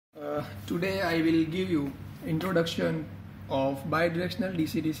Today I will give you introduction of bidirectional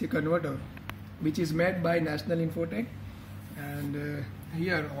DC-DC converter, which is made by National Infotech. And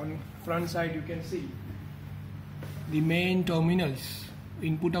here on front side you can see the main terminals,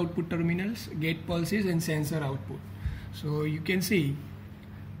 input-output terminals, gate pulses and sensor output. So you can see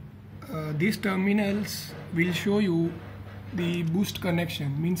these terminals will show you the boost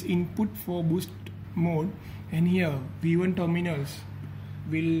connection, means input for boost mode, and here V1 terminals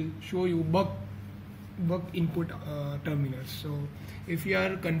will show you buck input terminals. So if you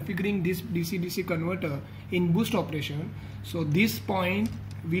are configuring this DC-DC converter in boost operation, so this point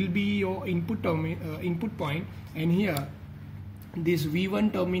will be your input point, and here these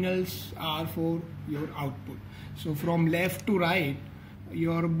V1 terminals are for your output. So from left to right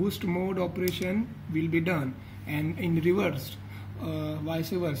your boost mode operation will be done, and in reverse vice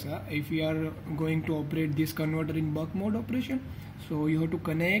versa, if you are going to operate this converter in buck mode operation, so you have to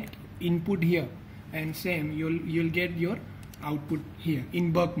connect input here, and same you'll get your output here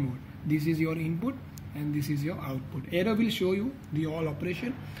in buck mode. This is your input and this is your output. Arrow will show you the all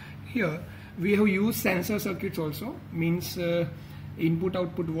operation. Here we have used sensor circuits also, means input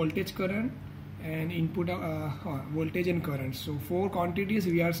output voltage current and input voltage and current. So 4 quantities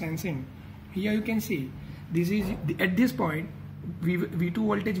we are sensing. Here you can see this is at this point V2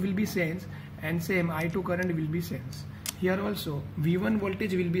 voltage will be sensed, and same I2 current will be sensed. Here also V1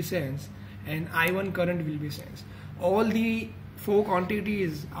 voltage will be sensed and I1 current will be sensed. All the 4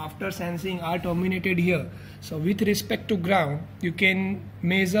 quantities after sensing are terminated here. So with respect to ground, you can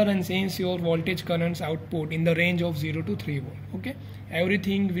measure and sense your voltage currents output in the range of 0 to 3 volt. Okay,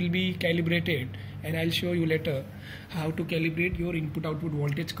 everything will be calibrated, and I'll show you later how to calibrate your input output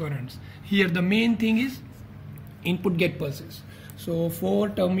voltage currents. Here the main thing is input gate pulses. So 4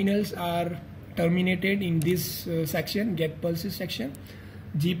 terminals are terminated in this section, gate pulses section,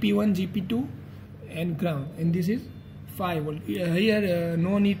 GP1, GP2 and ground, and this is 5 volt. Here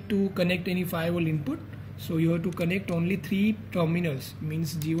no need to connect any 5 volt input, so you have to connect only 3 terminals,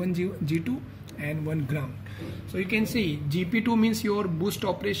 means G1, G2 and 1 ground. So you can see GP2 means your boost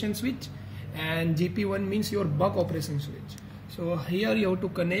operation switch and GP1 means your buck operation switch. So here you have to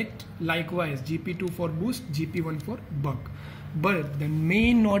connect likewise GP2 for boost, GP1 for buck. But the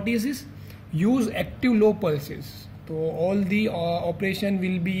main notice is use active low pulses. So all the operation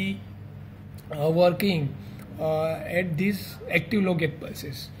will be working at these active low gate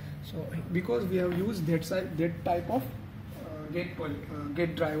pulses. So because we have used that type of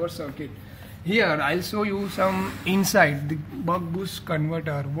gate driver circuit. Here I'll show you some inside the buck boost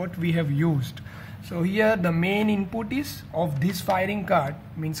converter what we have used. So here the main input is of this firing card,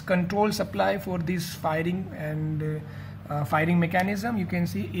 means control supply for this firing and firing mechanism. You can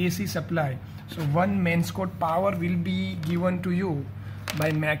see AC supply. So 1 mains code power will be given to you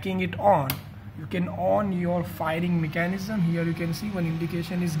by making it on. You can on your firing mechanism. Here you can see one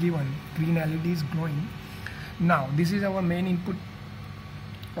indication is given, green LED is glowing. Now this is our main input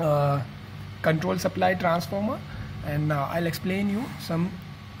control supply transformer, and now I'll explain you some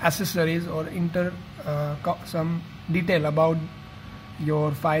accessories or some detail about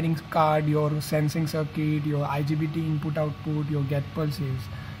your firing card, your sensing circuit, your IGBT input output, your gate pulses.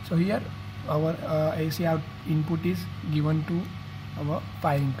 So here our AC out input is given to our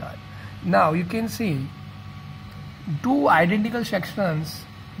firing card. Now you can see 2 identical sections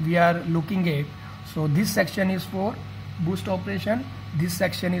we are looking at. So this section is for boost operation, this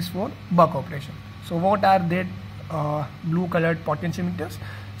section is for buck operation. So what are that blue colored potentiometers?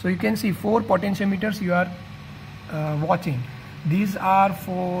 So you can see 4 potentiometers you are watching. These are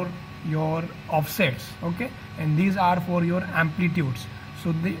for your offsets, okay, and these are for your amplitudes.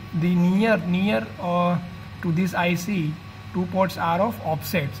 So the near to this IC 2 ports are of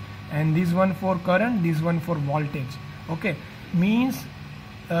offsets, and this one for current, this one for voltage. Okay, means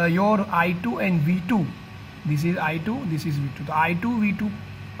your I2 and V2, this is I2, this is V2. The I2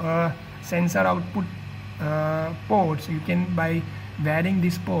 V2 sensor output ports, you can by varying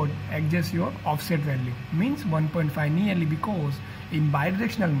this port adjust your offset value, means 1.5 nearly, because in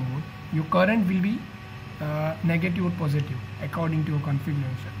bidirectional mode your current will be negative or positive according to your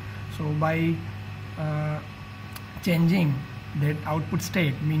configuration. So by changing that output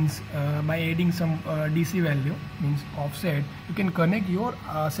state, means by adding some DC value, means offset, you can connect your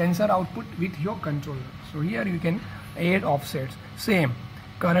sensor output with your controller. So here you can add offsets, same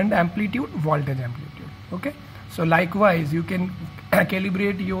current amplitude, voltage amplitude. Okay, so likewise you can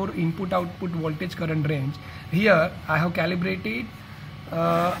calibrate your input output voltage current range. Here I have calibrated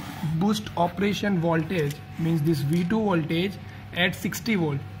boost operation voltage, means this V2 voltage at 60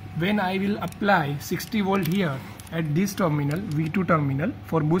 volt. When I will apply 60 volt here, at this terminal, V2 terminal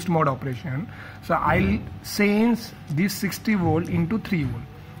for boost mode operation. So I'll change this 60 volt into 3 volt.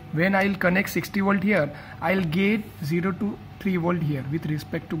 When I'll connect 60 volt here, I'll get 0 to 3 volt here. With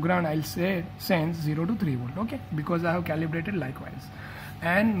respect to ground, I'll say sense 0 to 3 volt, okay, because I have calibrated likewise.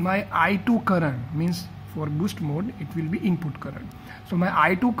 And my I2 current means for boost mode it will be input current. So my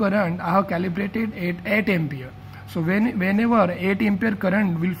I2 current I have calibrated at 8 ampere. So whenever 8 ampere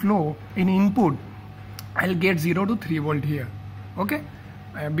current will flow in input, I'll get 0 to 3 volt here, okay,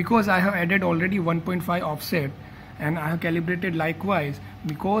 because I have added already 1.5 offset, and I have calibrated likewise,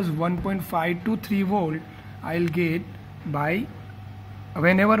 because 1.5 to 3 volt I'll get by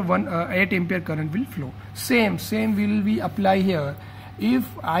whenever 8 ampere current will flow. Same will be apply here. If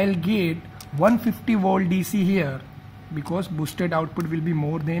I'll get 150 volt DC here, because boosted output will be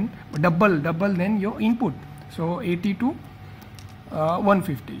more than double than your input, so 80 to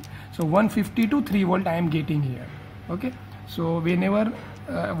 150, so 150 to 3 volt I am getting here, okay. So whenever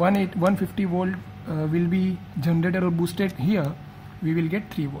 150 volt will be generated or boosted here, we will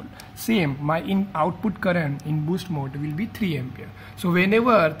get 3 volt. Same, my output current in boost mode will be 3 ampere. So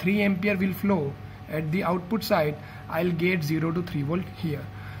whenever 3 ampere will flow at the output side, I'll get 0 to 3 volt here,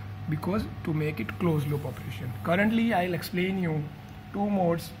 because to make it closed loop operation. Currently I'll explain you two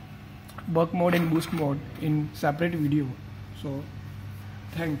modes, buck mode and boost mode, in separate video. So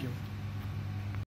thank you.